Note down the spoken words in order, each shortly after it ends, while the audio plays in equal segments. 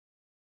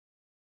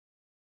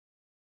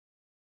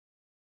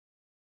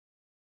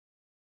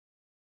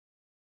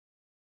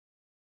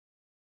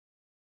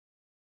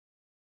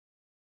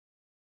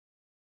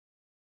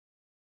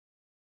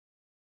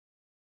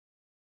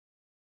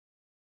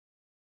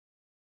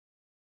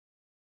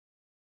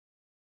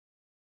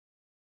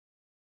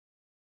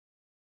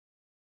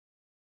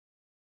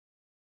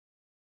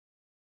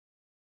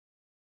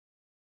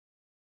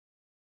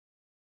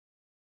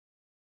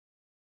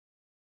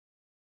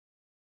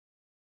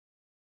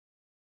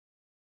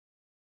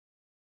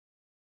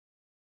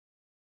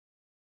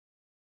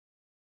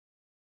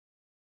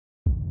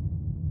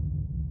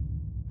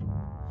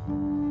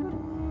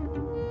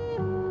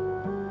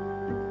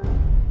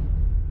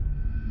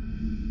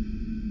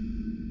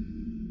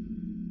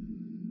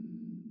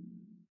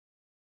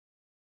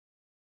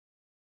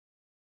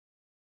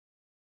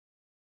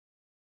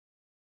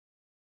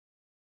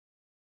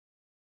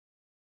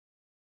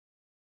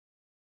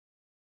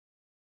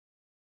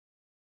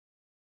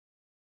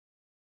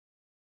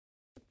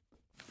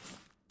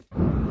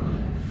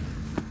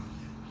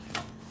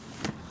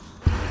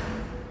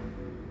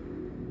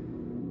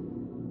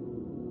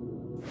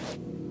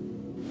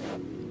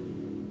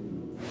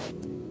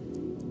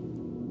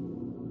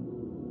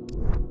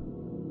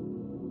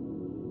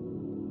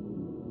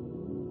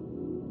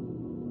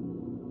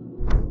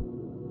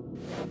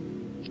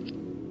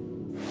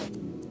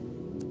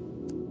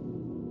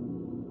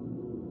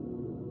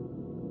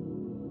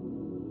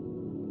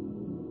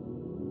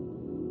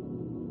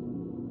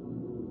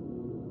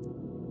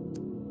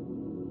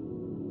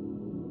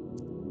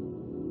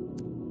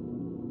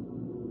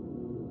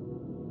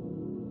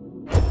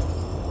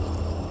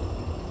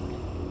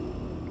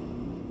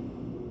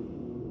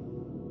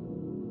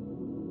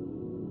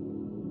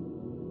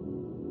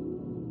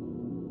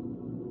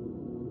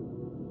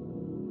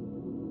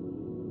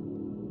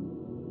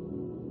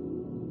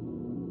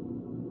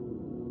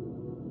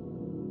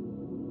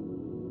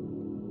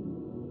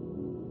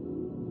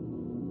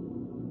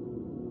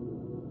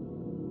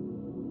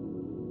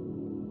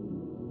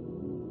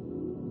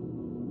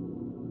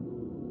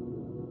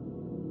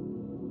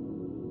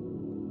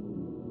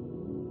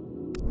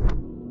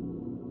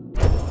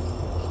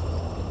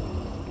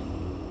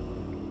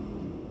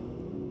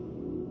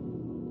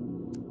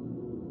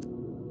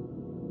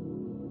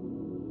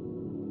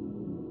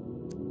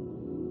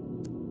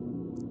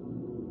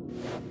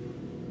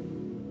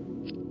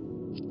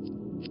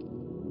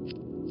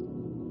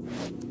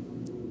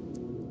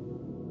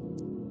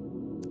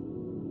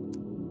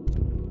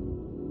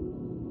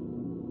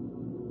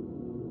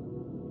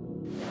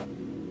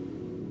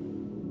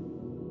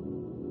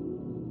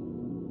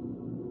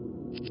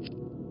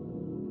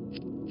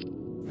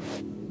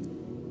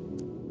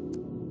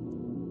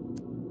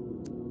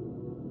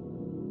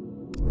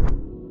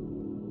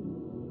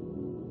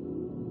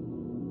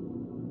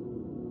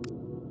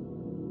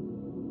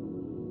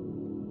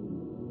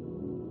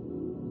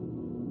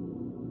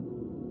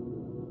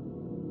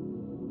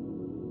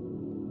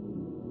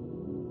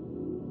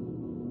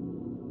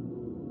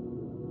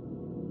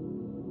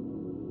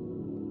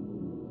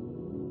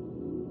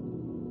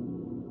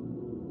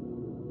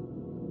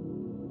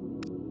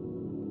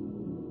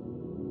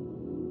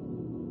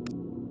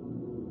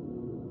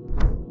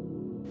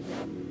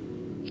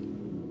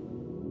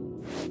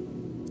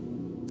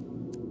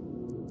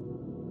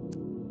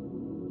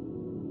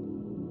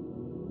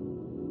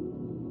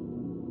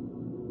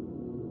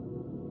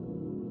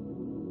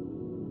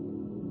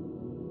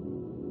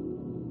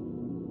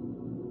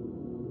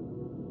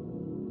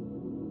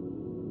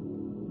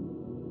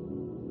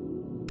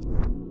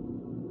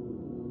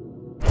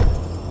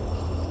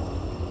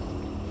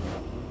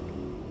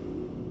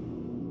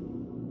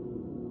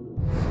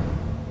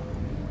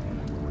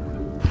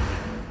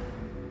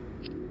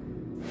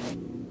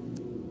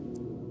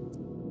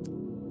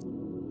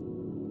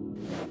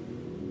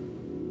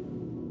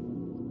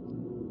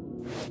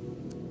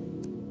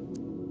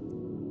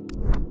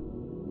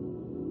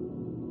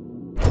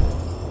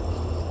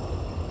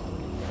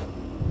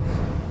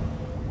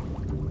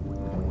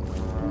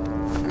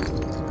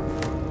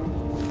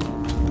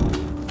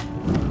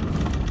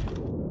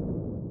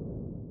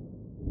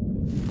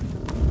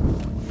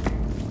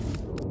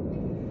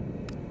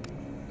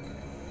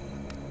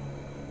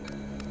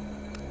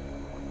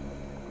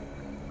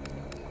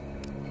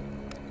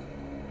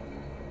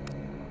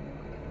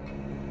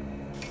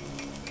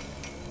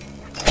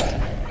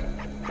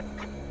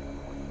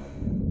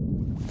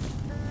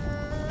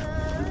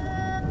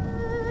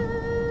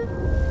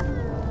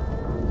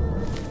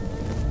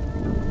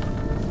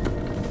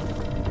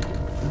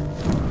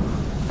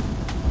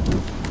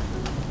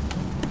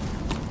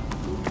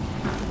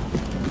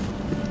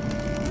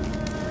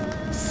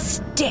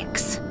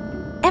Styx!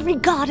 Every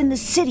god in the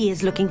city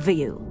is looking for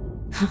you.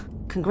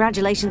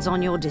 Congratulations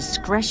on your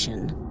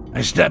discretion.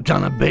 I stepped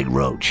on a big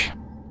roach.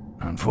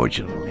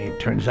 Unfortunately, it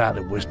turns out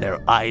it was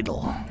their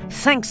idol.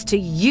 Thanks to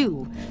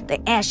you,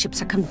 the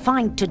airships are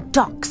confined to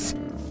docks.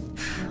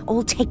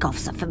 All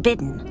takeoffs are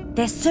forbidden.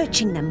 They're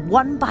searching them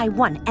one by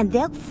one, and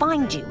they'll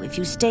find you if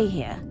you stay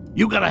here.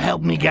 You gotta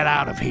help me get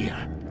out of here.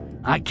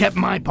 I kept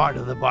my part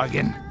of the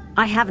bargain.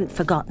 I haven't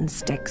forgotten,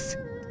 Styx.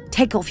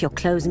 Take off your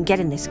clothes and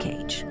get in this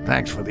cage.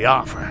 Thanks for the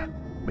offer,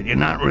 but you're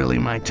not really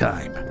my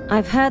type.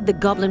 I've heard the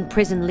goblin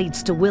prison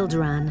leads to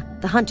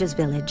Wilderan, the hunter's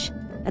village,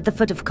 at the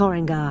foot of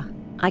Korengar.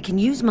 I can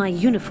use my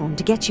uniform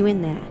to get you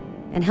in there,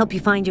 and help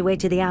you find your way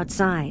to the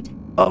outside.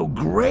 Oh,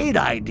 great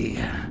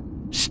idea.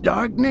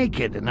 Stark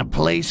naked in a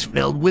place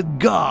filled with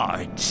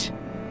guards.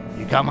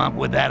 You come up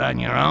with that on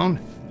your own?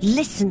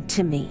 Listen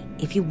to me.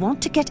 If you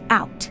want to get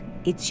out,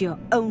 it's your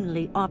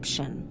only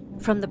option.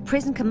 From the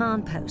prison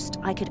command post,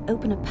 I could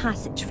open a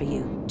passage for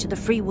you to the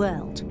free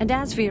world. And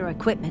as for your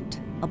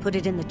equipment, I'll put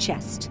it in the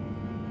chest.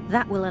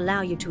 That will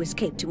allow you to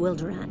escape to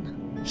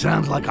Wilderan.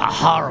 Sounds like a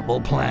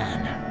horrible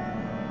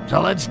plan.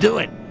 So let's do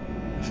it.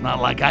 It's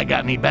not like I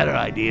got any better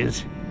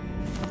ideas.